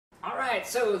Alright,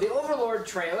 so the Overlord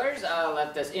trailers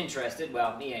left us interested,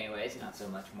 well, me anyways, not so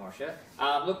much Mortia.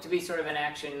 Looked to be sort of an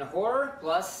action horror,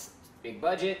 plus big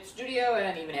budget studio,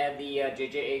 and even had the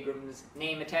J.J. Abrams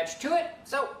name attached to it.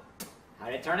 So, how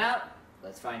did it turn out?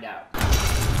 Let's find out.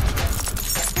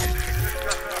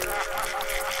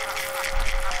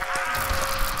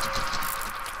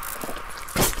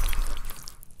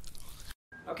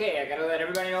 Okay, I gotta let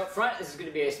everybody know up front, this is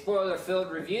gonna be a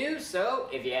spoiler-filled review, so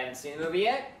if you haven't seen the movie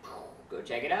yet, go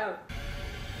check it out.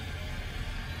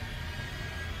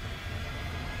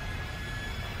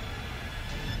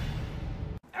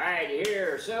 Alright,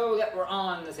 here, so that we're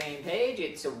on the same page,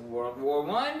 it's a World War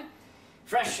I.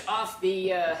 Fresh off the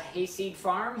hayseed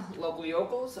farm, local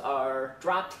yokels are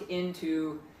dropped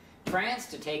into France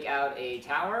to take out a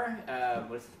tower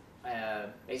with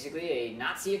basically a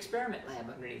Nazi experiment lab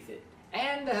underneath it.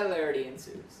 And the hilarity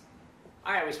ensues.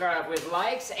 Alright, we start off with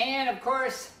likes, and of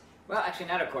course, well, actually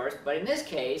not of course, but in this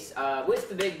case, with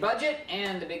the big budget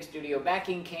and the big studio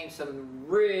backing came some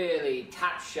really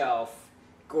top-shelf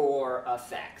gore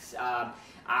effects.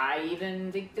 I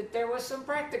even think that there was some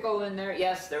practical in there.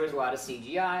 Yes, there was a lot of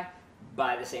CGI.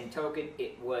 By the same token,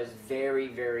 it was very,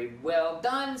 very well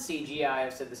done CGI.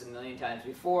 I've said this a million times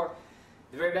before.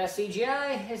 The very best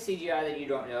CGI is CGI that you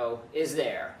don't know is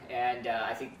there, and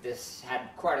I think this had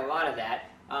quite a lot of that.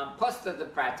 Plus the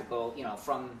practical, you know,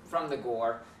 from the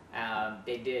gore,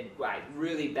 they did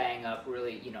really bang up,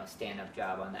 really stand up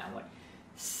job on that one.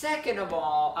 Second of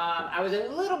all, I was a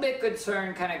little bit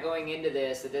concerned, kind of going into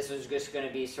this, that this was just going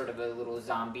to be sort of a little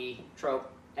zombie trope,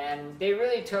 and they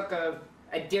really took a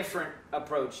different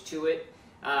approach to it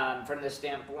from the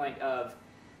standpoint of.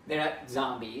 They're not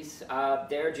zombies.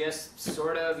 They're just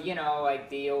sort of, like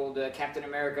the old Captain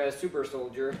America super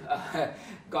soldier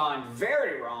gone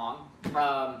very wrong,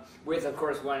 with, of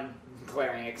course, one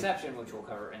glaring exception, which we'll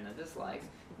cover in the dislikes.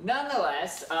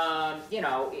 Nonetheless,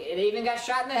 it even got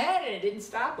shot in the head and it didn't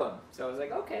stop them. So I was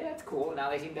like, okay, that's cool.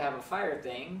 Now they seem to have a fire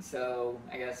thing, so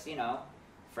I guess,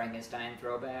 Frankenstein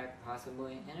throwback,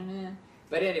 possibly.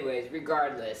 But anyways,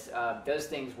 regardless, those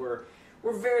things were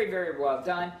very, very well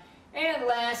done. And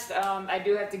last, I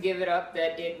do have to give it up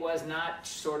that it was not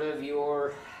sort of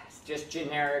your just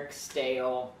generic,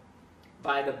 stale,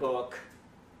 by the book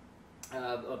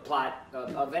plot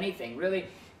of anything, really,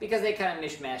 because they kind of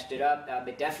mishmashed it up.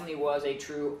 It definitely was a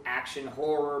true action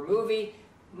horror movie.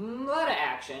 A lot of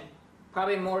action,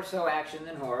 probably more so action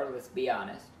than horror, let's be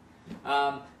honest.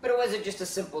 But it wasn't just a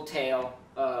simple tale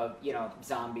of,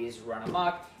 zombies run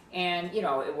amok, and,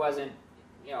 it wasn't,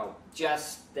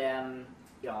 just them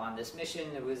on this mission.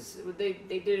 They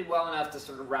did it well enough to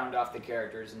sort of round off the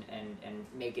characters and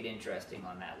make it interesting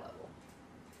on that level.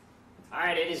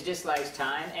 Alright, it is dislikes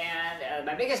time, and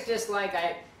my biggest dislike,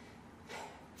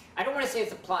 I don't want to say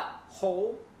it's a plot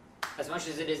hole, as much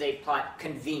as it is a plot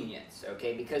convenience,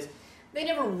 okay, because they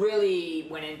never really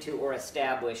went into or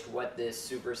established what this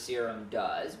super serum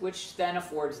does, which then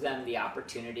affords them the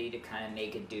opportunity to kind of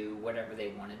make it do whatever they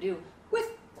want to do, with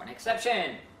one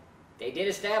exception. They did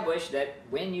establish that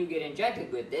when you get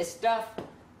injected with this stuff,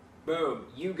 boom,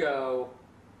 you go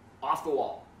off the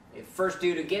wall. The first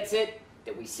dude who gets it,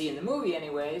 that we see in the movie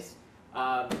anyways,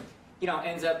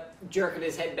 ends up jerking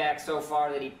his head back so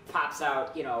far that he pops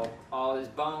out, all his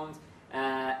bones,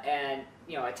 and,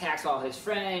 attacks all his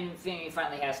friends, and he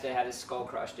finally has to have his skull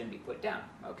crushed and be put down.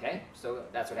 Okay, so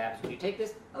that's what happens when you take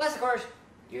this, unless, of course,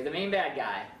 you're the main bad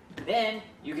guy. Then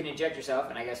you can inject yourself,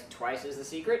 and I guess twice is the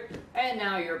secret, and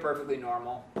now you're perfectly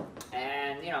normal.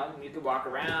 And, you can walk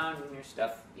around, and your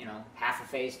stuff, half a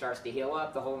face starts to heal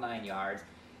up, the whole 9 yards.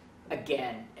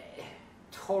 Again,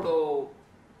 total,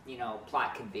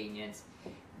 plot convenience.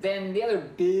 Then the other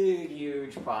big,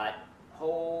 huge plot,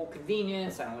 whole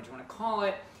convenience, I don't know what you want to call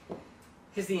it,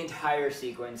 is the entire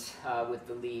sequence with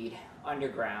the lead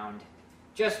underground,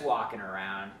 just walking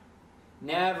around.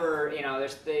 Never,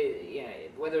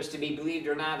 whether it's to be believed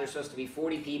or not, there's supposed to be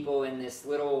 40 people in this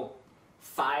little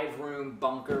 5-room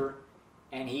bunker,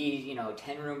 and he's,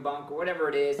 10-room bunker, whatever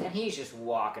it is, and he's just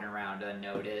walking around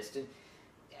unnoticed. And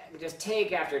just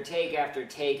take after take after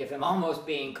take of him almost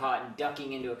being caught and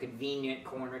ducking into a convenient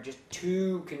corner, just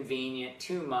too convenient,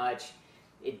 too much.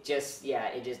 It just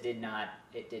did not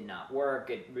work.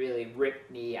 It really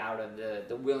ripped me out of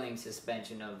the willing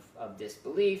suspension of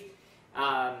disbelief.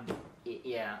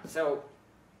 So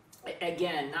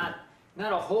again, not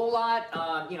a whole lot.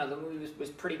 The movie was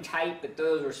pretty tight, but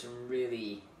those were some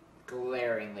really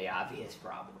glaringly obvious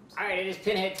problems. Alright, it is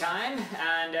Pinhead time,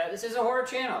 and this is a horror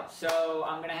channel, so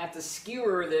I'm gonna have to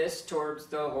skewer this towards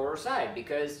the horror side,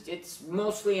 because it's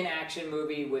mostly an action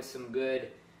movie with some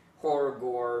good horror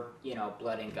gore,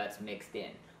 blood and guts mixed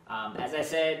in. As I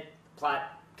said,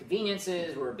 plot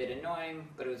conveniences were a bit annoying,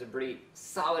 but it was a pretty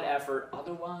solid effort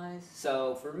otherwise.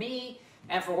 So for me,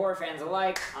 and for horror fans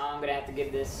alike, I'm going to have to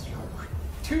give this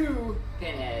 2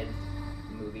 Pinhead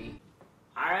movie.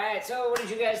 Alright, so what did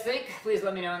you guys think? Please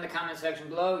let me know in the comment section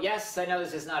below. Yes, I know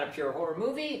this is not a pure horror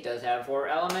movie. It does have horror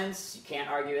elements. You can't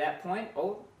argue that point.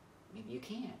 Oh, maybe you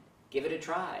can. Give it a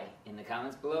try in the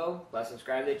comments below. Plus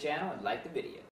subscribe to the channel and like the video.